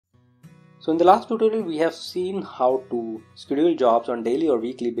So in the last tutorial we have seen how to schedule jobs on daily or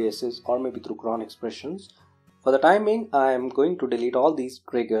weekly basis, or maybe through cron expressions. For the time being, I am going to delete all these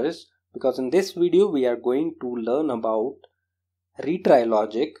triggers because in this video we are going to learn about retry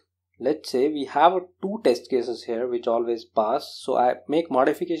logic. Let's say we have two test cases here which always pass, so I make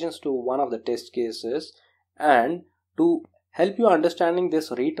modifications to one of the test cases, and to help you understanding this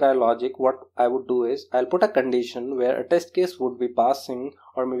retry logic, what I would do is I'll put a condition where a test case would be passing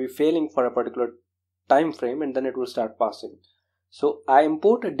or maybe failing for a particular time frame, and then it will start passing. So I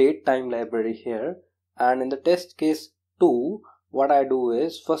import a date time library here, and in the test case 2, what I do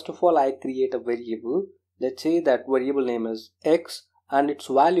is first of all I create a variable. Let's say that variable name is x and its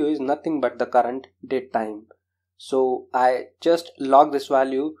value is nothing but the current date time. So I just log this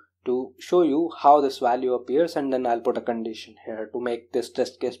value to show you how this value appears, and then I'll put a condition here to make this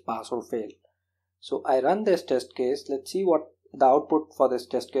test case pass or fail. So I run this test case. Let's see what the output for this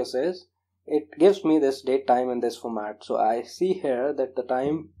test case is. It gives me this date time in this format. So I see here that the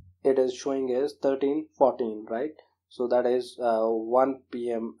time it is showing is 13:14, right? So that is 1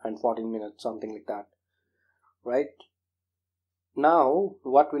 p.m. and 14 minutes, something like that, right? Now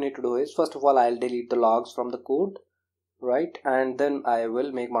what we need to do is first of all I'll delete the logs from the code, right? And then I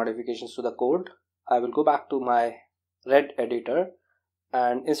will make modifications to the code. I will go back to my red editor,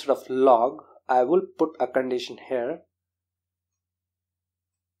 and instead of log I will put a condition here.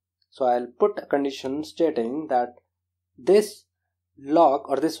 So I'll put a condition stating that this log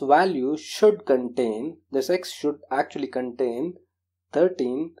or this value should contain, this x should actually contain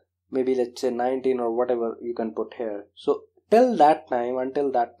 13, maybe let's say 19 or whatever you can put here. So till that time,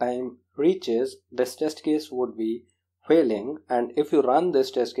 until that time reaches, this test case would be failing, and if you run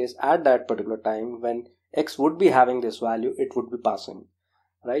this test case at that particular time when x would be having this value, it would be passing,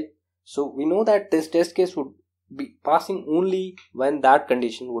 right? So we know that this test case would be passing only when that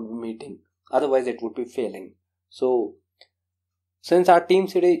condition would be meeting, otherwise it would be failing. So since our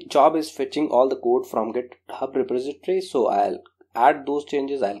Teamcity job is fetching all the code from GitHub repository, so I'll add those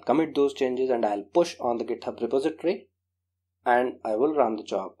changes, I'll commit those changes, and I'll push on the GitHub repository, and I will run the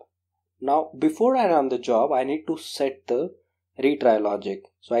job. Now before I run the job, I need to set the retry logic.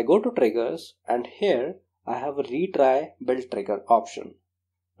 So I go to triggers, and here I have a retry build trigger option,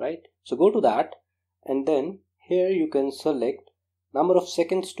 right? So go to that, and then here you can select number of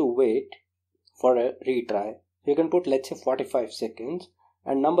seconds to wait for a retry. You can put, let's say, 45 seconds,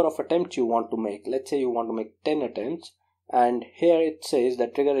 and number of attempts you want to make. Let's say you want to make 10 attempts, and here it says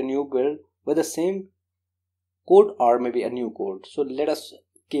that trigger a new build with the same code or maybe a new code. So let us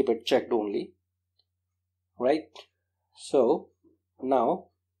keep it checked only, right? So now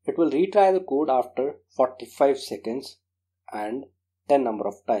it will retry the code after 45 seconds and 10 number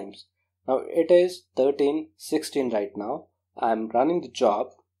of times. Now it is 13:16 right now. I'm running the job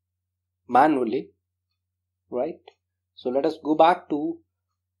manually, right? So let us go back to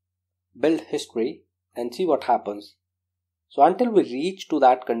build history and see what happens. So until we reach to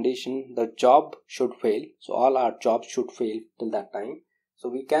that condition, the job should fail. So all our jobs should fail till that time. So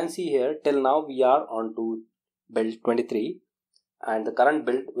we can see here till now we are on to build 23, and the current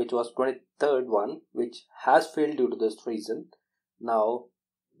build, which was 23rd one, which has failed due to this reason. Now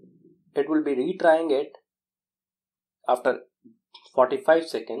it will be retrying it after 45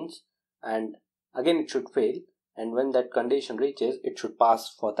 seconds, and again it should fail, and when that condition reaches, it should pass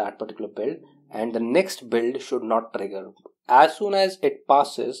for that particular build, and the next build should not trigger. As soon as it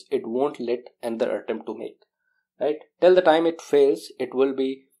passes, it won't let another attempt to make, right? Till the time it fails, it will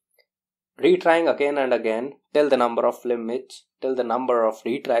be retrying again and again till the number of limits, till the number of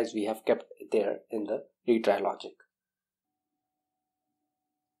retries we have kept there in the retry logic.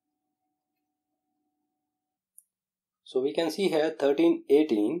 So we can see here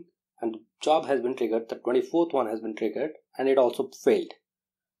 13:18, and the job has been triggered, the 24th one has been triggered, and it also failed,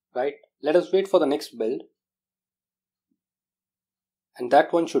 right? Let us wait for the next build, and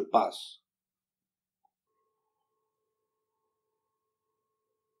that one should pass.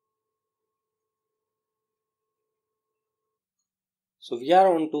 So we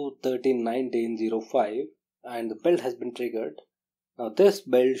are on to 13:19:05, and the build has been triggered. Now this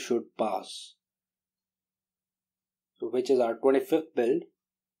build should pass, so which is our 25th build.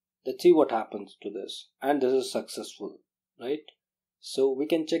 Let's see what happens to this, and this is successful, right? So we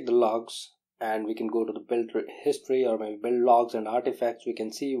can check the logs, and we can go to the build history or maybe build logs and artifacts. We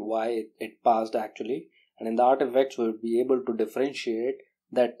can see why it passed actually, and in the artifacts we'll be able to differentiate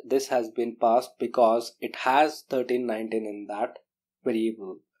that this has been passed because it has 13:19 in that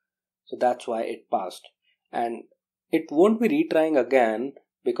variable. So that's why it passed, and it won't be retrying again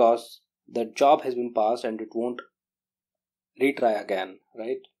because the job has been passed, and it won't retry again,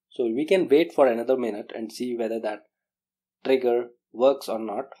 right? So we can wait for another minute and see whether that trigger works or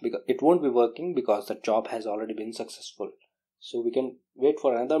not, because it won't be working because the job has already been successful. So we can wait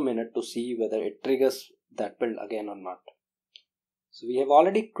for another minute to see whether it triggers that build again or not. So we have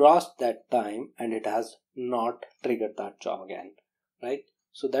already crossed that time and it has not triggered that job again, right?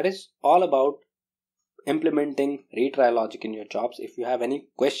 So that is all about implementing retry logic in your jobs. If you have any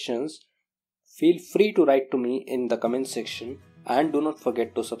questions, feel free to write to me in the comment section, and do not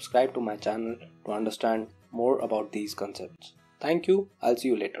forget to subscribe to my channel to understand more about these concepts. Thank you. I'll see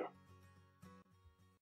you later.